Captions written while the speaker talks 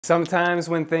Sometimes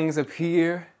when things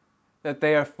appear that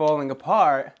they are falling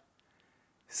apart,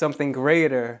 something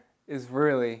greater is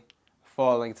really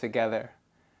falling together.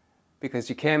 Because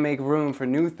you can't make room for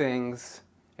new things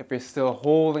if you're still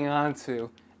holding on to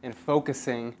and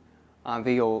focusing on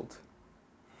the old.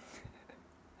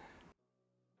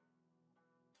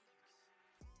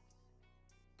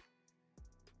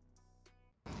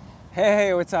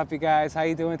 Hey, what's up, you guys? How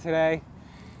you doing today?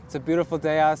 It's a beautiful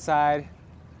day outside.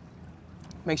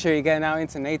 Make sure you're getting out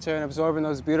into nature and absorbing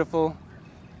those beautiful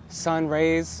sun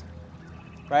rays.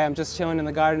 Right, I'm just chilling in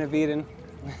the Garden of Eden.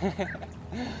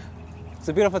 It's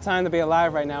a beautiful time to be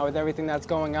alive right now with everything that's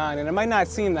going on, and it might not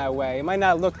seem that way. It might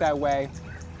not look that way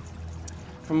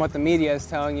from what the media is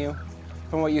telling you,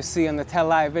 from what you see on the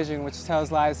television, which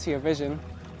tells lies to your vision,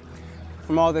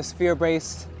 from all this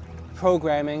fear-based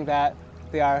programming that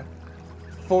they are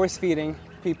force-feeding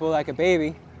people like a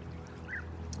baby,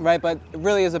 right? But it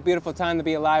really is a beautiful time to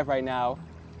be alive right now.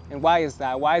 And why is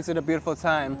that? Why is it a beautiful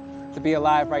time to be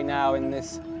alive right now in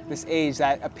this age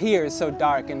that appears so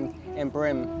dark and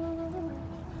grim?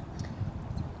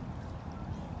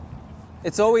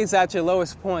 It's always at your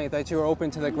lowest point that you're open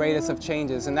to the greatest of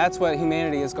changes, and that's what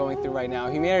humanity is going through right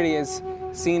now. Humanity is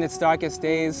seeing its darkest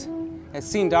days. It's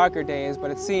seen darker days,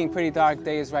 but it's seeing pretty dark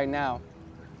days right now.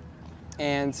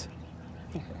 And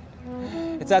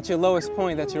it's at your lowest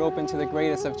point that you're open to the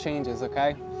greatest of changes,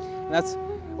 okay? And that's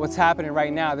what's happening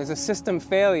right now. There's a system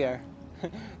failure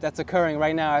that's occurring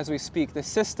right now as we speak. The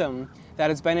system that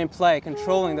has been in play,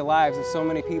 controlling the lives of so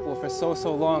many people for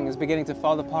so long, is beginning to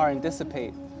fall apart and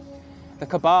dissipate. The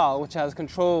cabal, which has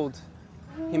controlled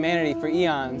humanity for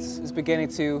eons, is beginning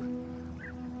to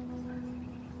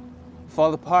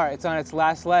fall apart. It's on its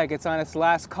last leg. It's on its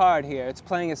last card here. It's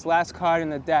playing its last card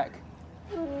in the deck,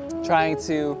 trying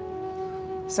to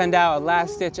send out a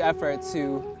last-ditch effort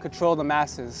to control the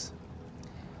masses.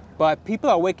 But people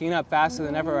are waking up faster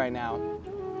than ever right now,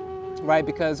 right?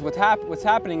 Because what's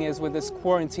happening is, with this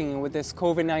quarantine, with this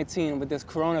COVID-19, with this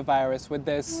coronavirus, with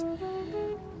this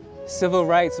civil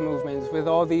rights movements, with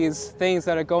all these things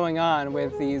that are going on,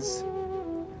 with these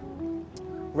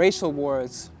racial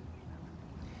wars,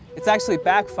 it's actually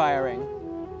backfiring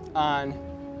on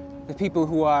the people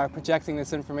who are projecting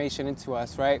this information into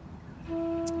us, right?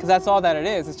 Because that's all that it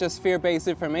is. It's just fear-based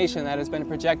information that has been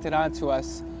projected onto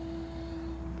us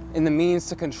in the means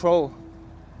to control.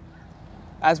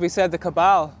 As we said, the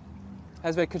cabal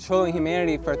has been controlling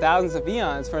humanity for thousands of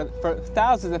eons, for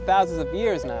thousands and thousands of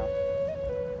years now,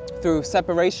 through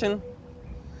separation,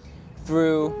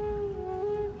 through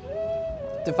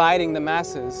dividing the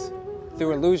masses,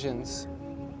 through illusions.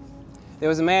 There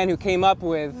was a man who came up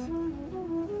with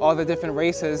all the different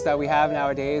races that we have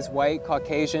nowadays: white,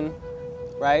 Caucasian,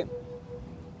 right?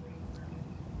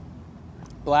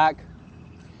 Black.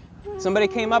 Somebody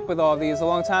came up with all these a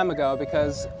long time ago,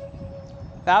 because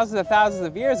thousands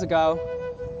of years ago,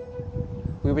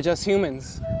 we were just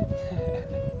humans,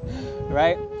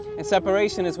 right? And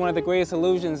separation is one of the greatest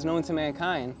illusions known to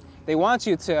mankind. They want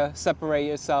you to separate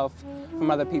yourself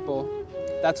from other people.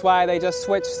 That's why they just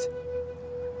switched.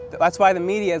 That's why the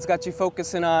media has got you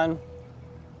focusing on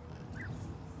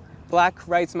Black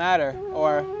Rights Matter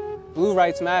or Blue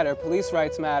Rights Matter, Police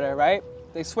Rights Matter, right?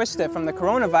 They switched it from the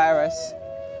coronavirus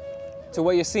to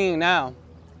what you're seeing now,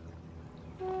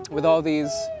 with all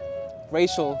these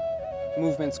racial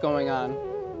movements going on.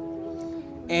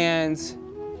 And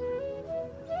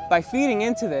by feeding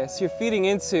into this, you're feeding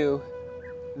into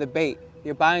the bait.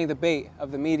 You're buying the bait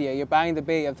of the media. You're buying the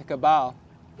bait of the cabal,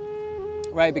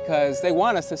 right? Because they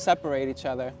want us to separate each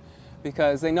other,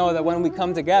 because they know that when we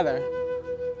come together,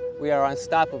 we are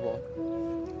unstoppable,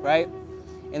 right?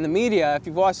 In the media, if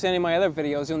you've watched any of my other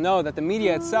videos, you'll know that the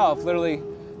media itself, literally,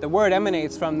 the word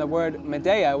emanates from the word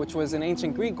Medea, which was an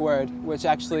ancient Greek word, which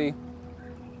actually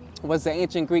was the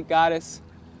ancient Greek goddess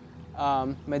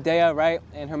Medea, right?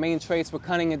 And her main traits were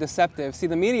cunning and deceptive. See,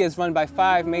 the media is run by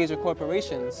 5 major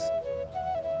corporations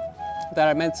that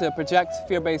are meant to project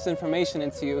fear-based information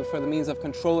into you for the means of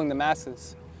controlling the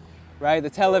masses, right? The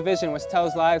television, which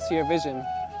tells lies to your vision.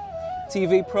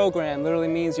 TV program literally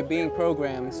means you're being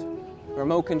programmed.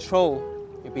 Remote control,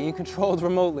 you're being controlled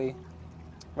remotely,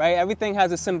 right? Everything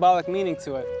has a symbolic meaning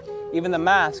to it. Even the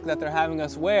mask that they're having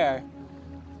us wear,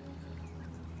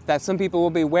 that some people will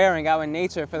be wearing out in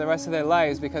nature for the rest of their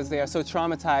lives because they are so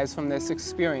traumatized from this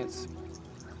experience.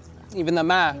 Even the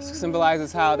mask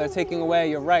symbolizes how they're taking away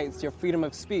your rights, your freedom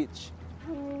of speech.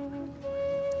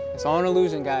 It's all an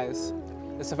illusion, guys.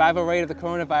 The survival rate of the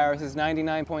coronavirus is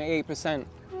 99.8%,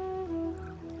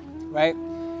 right?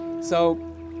 So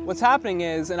what's happening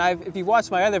is, and if you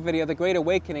watch my other video, The Great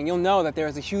Awakening, you'll know that there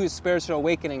is a huge spiritual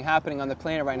awakening happening on the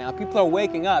planet right now. People are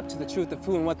waking up to the truth of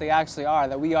who and what they actually are,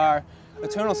 that we are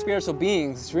eternal spiritual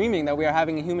beings, dreaming that we are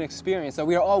having a human experience, that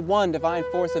we are all one divine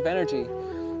force of energy,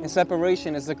 and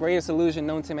separation is the greatest illusion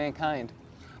known to mankind.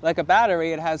 Like a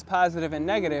battery, it has positive and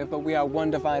negative, but we are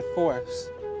one divine force.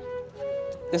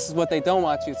 This is what they don't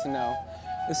want you to know.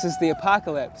 This is the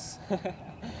apocalypse,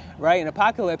 right? An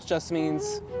apocalypse just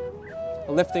means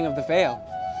a lifting of the veil,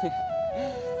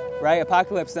 right?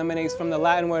 Apocalypse emanates from the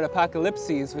Latin word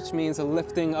apocalypses, which means a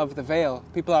lifting of the veil.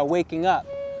 People are waking up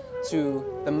to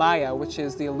the Maya, which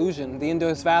is the illusion. The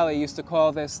Indus Valley used to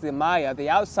call this the Maya. The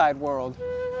outside world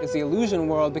is the illusion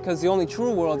world, because the only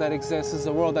true world that exists is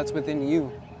the world that's within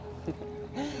you.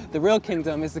 The real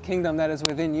kingdom is the kingdom that is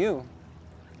within you.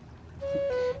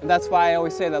 And that's why I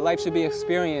always say that life should be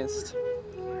experienced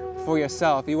for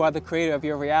yourself. You are the creator of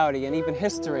your reality, and even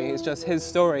history is just his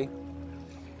story.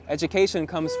 Education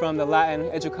comes from the Latin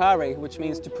educare, which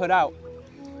means to put out.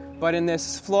 But in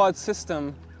this flawed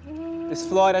system, this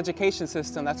flawed education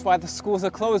system, that's why the schools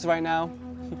are closed right now.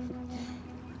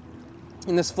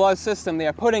 In this flawed system, they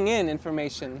are putting in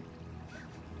information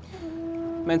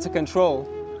meant to control.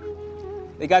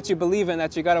 They got you believing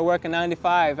that you got to work a 9 to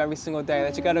 5 every single day,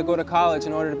 that you got to go to college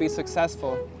in order to be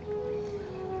successful.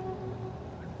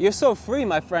 You're so free,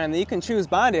 my friend, that you can choose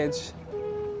bondage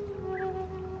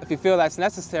if you feel that's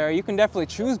necessary. You can definitely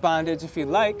choose bondage if you'd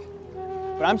like,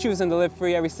 but I'm choosing to live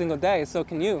free every single day, so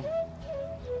can you,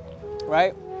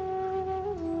 right?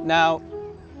 Now,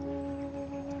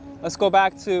 let's go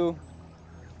back to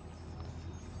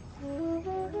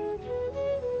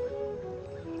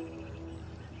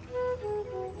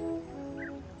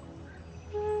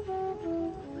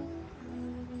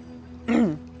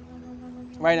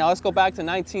right now, let's go back to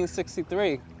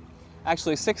 1963,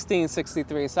 actually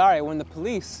 1663, sorry, when the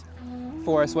police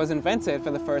force was invented for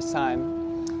the first time.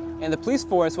 And the police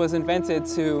force was invented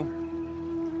to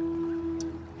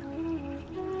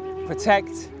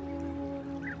protect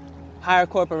higher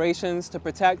corporations, to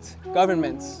protect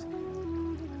governments.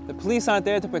 The police aren't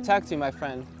there to protect you, my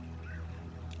friend.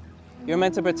 You're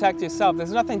meant to protect yourself.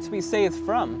 There's nothing to be saved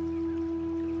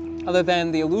from, other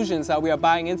than the illusions that we are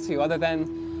buying into, other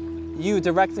than you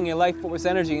directing your life force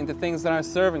energy into things that aren't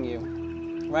serving you,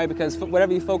 right? Because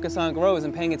whatever you focus on grows,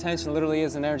 and paying attention literally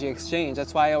is an energy exchange.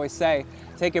 That's why I always say,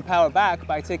 take your power back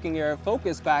by taking your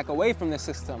focus back away from the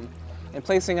system and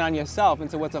placing it on yourself,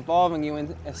 into what's evolving you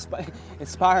and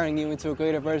inspiring you into a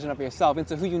greater version of yourself,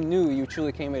 into who you knew you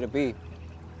truly came here to be.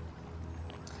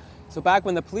 So back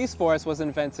when the police force was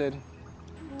invented,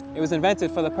 it was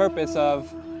invented for the purpose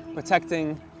of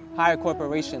protecting higher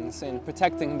corporations and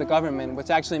protecting the government, which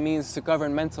actually means to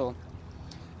governmental.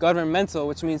 Governmental,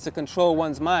 which means to control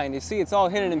one's mind. You see, it's all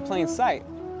hidden in plain sight.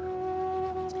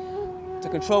 To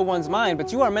control one's mind,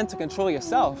 but you are meant to control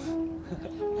yourself.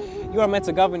 You are meant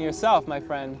to govern yourself, my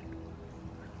friend.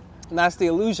 And that's the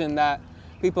illusion that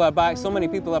so many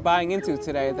people are buying into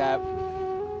today, that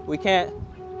we can't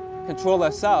control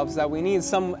ourselves, that we need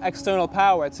some external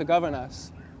power to govern us.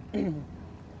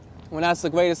 When that's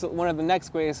one of the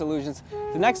next greatest illusions.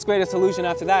 The next greatest illusion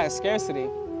after that is scarcity.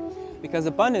 Because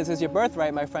abundance is your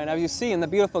birthright, my friend. As you see in the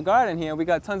beautiful garden here, we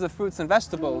got tons of fruits and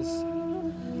vegetables,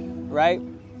 right?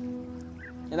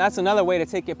 And that's another way to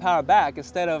take your power back.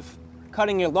 Instead of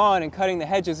cutting your lawn and cutting the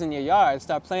hedges in your yard,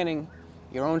 start planting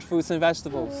your own fruits and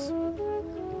vegetables.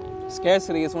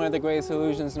 Scarcity is one of the greatest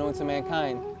illusions known to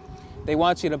mankind. They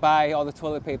want you to buy all the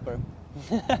toilet paper.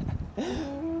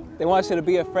 They want you to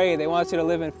be afraid. They want you to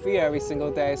live in fear every single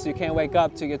day, so you can't wake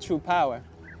up to your true power.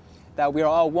 That we are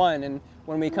all one, and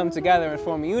when we come together and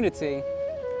form unity,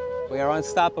 we are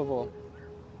unstoppable,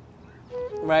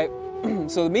 right?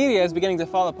 So the media is beginning to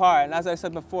fall apart, and as I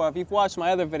said before, if you've watched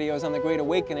my other videos on the Great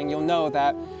Awakening, you'll know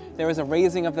that there is a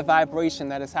raising of the vibration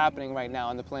that is happening right now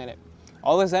on the planet.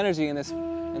 All this energy in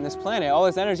this planet, all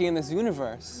this energy in this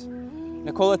universe.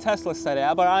 Nikola Tesla said it,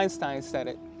 Albert Einstein said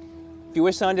it. If you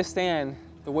wish to understand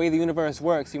the way the universe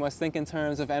works, you must think in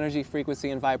terms of energy, frequency,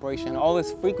 and vibration. All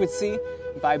this frequency,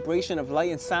 vibration of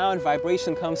light and sound,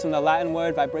 vibration comes from the Latin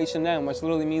word vibrationem, which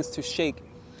literally means to shake.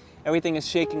 Everything is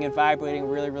shaking and vibrating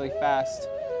really, really fast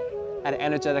at an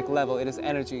energetic level. It is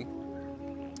energy.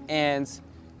 And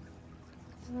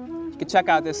you can check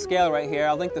out this scale right here.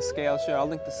 I'll link the scale, sure, I'll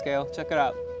link the scale. Check it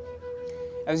out.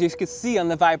 As you can see on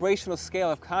the vibrational scale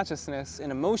of consciousness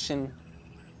and emotion,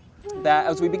 that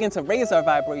as we begin to raise our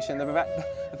vibration, the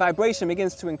vibration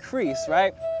begins to increase,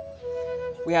 right?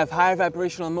 We have higher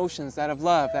vibrational emotions, that of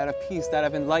love, that of peace, that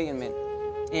of enlightenment.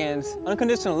 And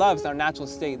unconditional love is our natural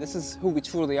state. This is who we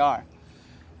truly are.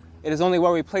 It is only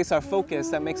where we place our focus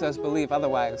that makes us believe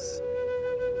otherwise.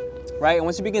 Right? And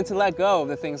once you begin to let go of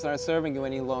the things that aren't serving you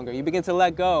any longer, you begin to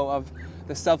let go of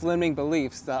the self-limiting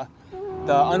beliefs, the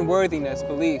unworthiness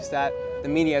beliefs that the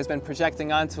media has been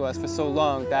projecting onto us for so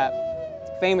long,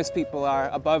 that famous people are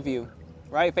above you,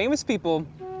 right? Famous people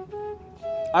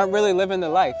aren't really living their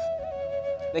life.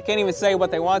 They can't even say what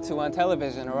they want to on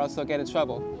television or else they'll get in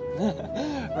trouble,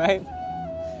 right?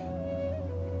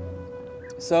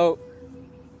 So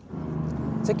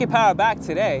take your power back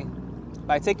today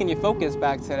by taking your focus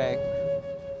back today,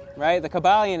 right? The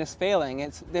Kabbalion is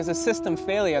failing. There's a system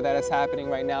failure that is happening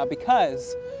right now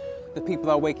because the people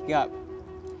are waking up.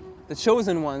 The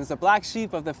chosen ones, the black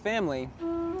sheep of the family,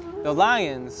 the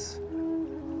lions,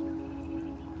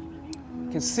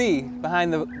 can see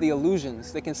behind the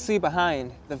illusions. They can see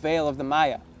behind the veil of the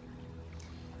Maya.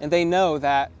 And they know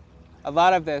that a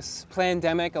lot of this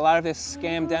plandemic, a lot of this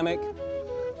scamdemic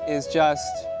is just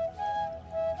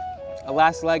a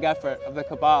last leg effort of the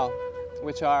Cabal,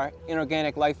 which are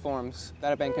inorganic life forms that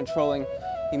have been controlling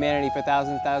humanity for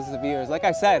thousands and thousands of years. Like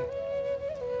I said,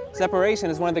 separation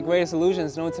is one of the greatest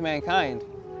illusions known to mankind.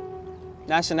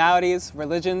 Nationalities,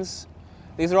 religions,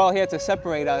 these are all here to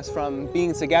separate us from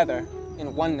being together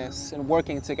in oneness and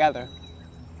working together.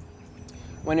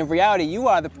 When in reality, you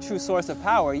are the true source of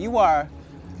power. You are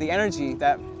the energy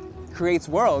that creates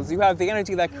worlds. You have the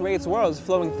energy that creates worlds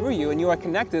flowing through you, and you are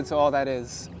connected to all that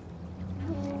is.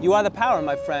 You are the power,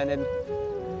 my friend, and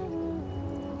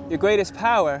your greatest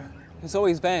power has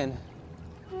always been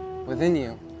within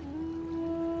you.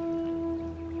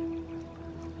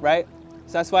 Right?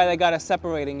 So that's why they got us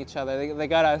separating each other. They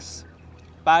got us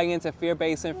buying into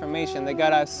fear-based information. They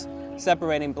got us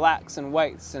separating blacks and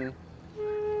whites and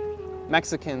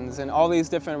Mexicans and all these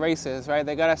different races, right?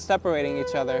 They got us separating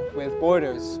each other with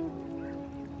borders,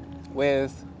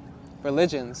 with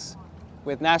religions,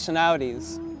 with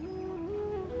nationalities.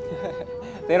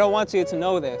 They don't want you to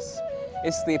know this.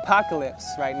 It's the apocalypse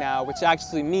right now, which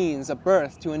actually means a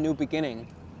birth to a new beginning.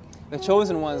 The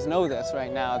chosen ones know this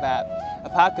right now, that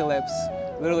apocalypse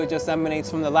literally just emanates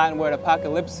from the Latin word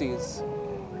apocalypses,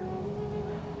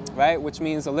 right? Which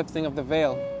means the lifting of the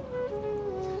veil.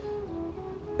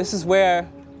 This is where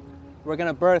we're going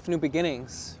to birth new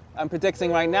beginnings. I'm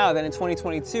predicting right now that in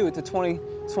 2022 to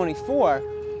 2024,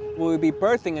 we'll be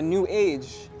birthing a new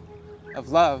age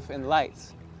of love and light.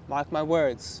 Mark my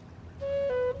words.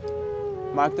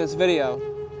 Mark this video.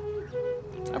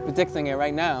 I'm predicting it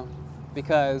right now,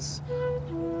 because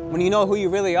when you know who you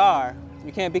really are,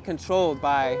 you can't be controlled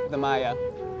by the Maya,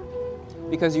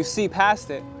 because you see past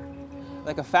it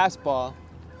like a fastball.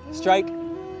 Strike.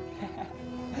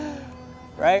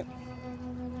 Right?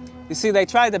 You see, they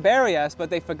tried to bury us, but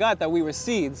they forgot that we were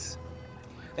seeds.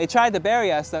 They tried to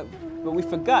bury us, but we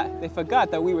forgot. They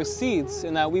forgot that we were seeds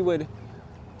and that we would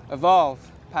evolve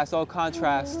past all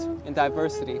contrast and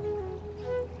diversity.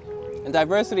 And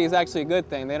diversity is actually a good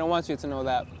thing. They don't want you to know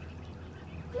that.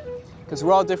 Because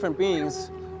we're all different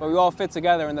beings, but we all fit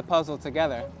together in the puzzle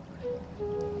together.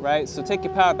 Right? So take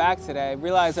your power back today.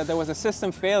 Realize that there was a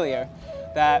system failure,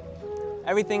 that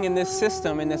everything in this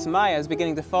system, in this Maya, is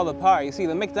beginning to fall apart. You see,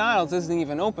 the McDonald's isn't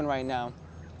even open right now.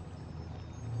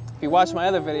 If you watch my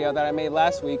other video that I made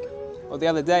last week, or the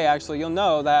other day actually, you'll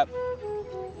know that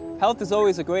health is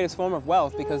always the greatest form of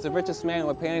wealth, because the richest man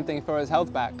would pay anything for his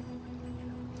health back.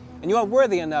 And you are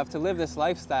worthy enough to live this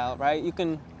lifestyle, right?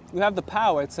 You have the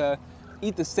power to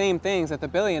eat the same things that the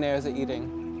billionaires are eating.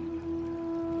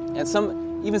 And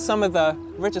even some of the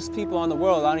richest people in the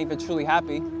world aren't even truly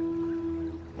happy,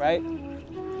 right?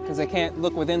 Because they can't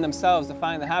look within themselves to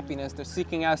find the happiness. They're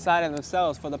seeking outside of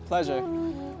themselves for the pleasure,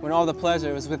 when all the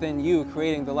pleasure is within you,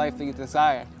 creating the life that you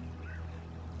desire.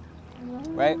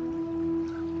 Right?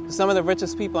 Some of the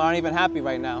richest people aren't even happy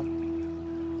right now.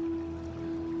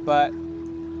 But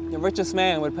the richest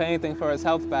man would pay anything for his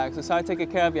health back. So start taking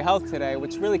care of your health today,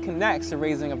 which really connects the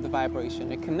raising of the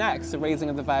vibration. It connects the raising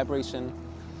of the vibration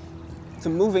to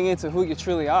moving into who you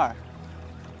truly are.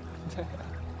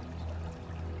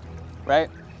 Right?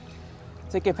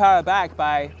 Take your power back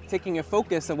by taking your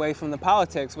focus away from the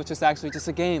politics, which is actually just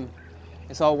a game.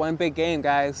 It's all one big game,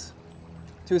 guys.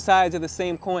 Two sides of the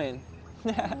same coin.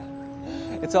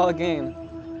 It's all a game.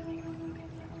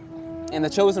 And the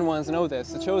chosen ones know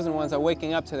this. The chosen ones are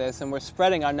waking up to this, and we're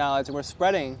spreading our knowledge, and we're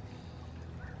spreading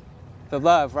the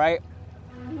love, right?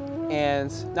 And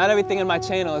not everything in my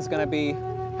channel is going to be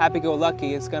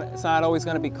happy-go-lucky. It's not always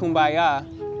going to be kumbaya,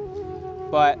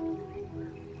 but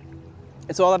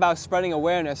it's all about spreading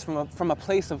awareness from a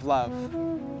place of love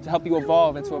to help you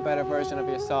evolve into a better version of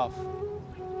yourself,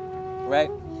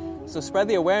 right? So spread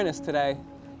the awareness today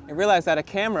and realize that a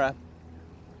camera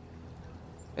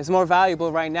is more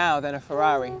valuable right now than a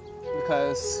Ferrari,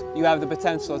 because you have the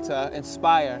potential to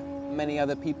inspire many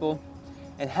other people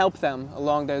and help them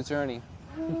along their journey.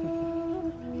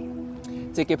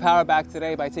 Take your power back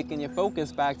today by taking your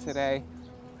focus back today.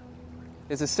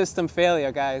 There's a system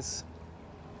failure, guys.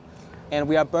 And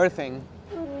we are birthing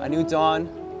a new dawn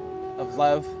of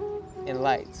love and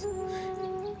light.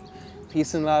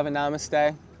 Peace and love and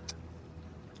namaste.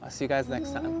 I'll see you guys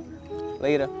next time.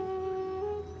 Later.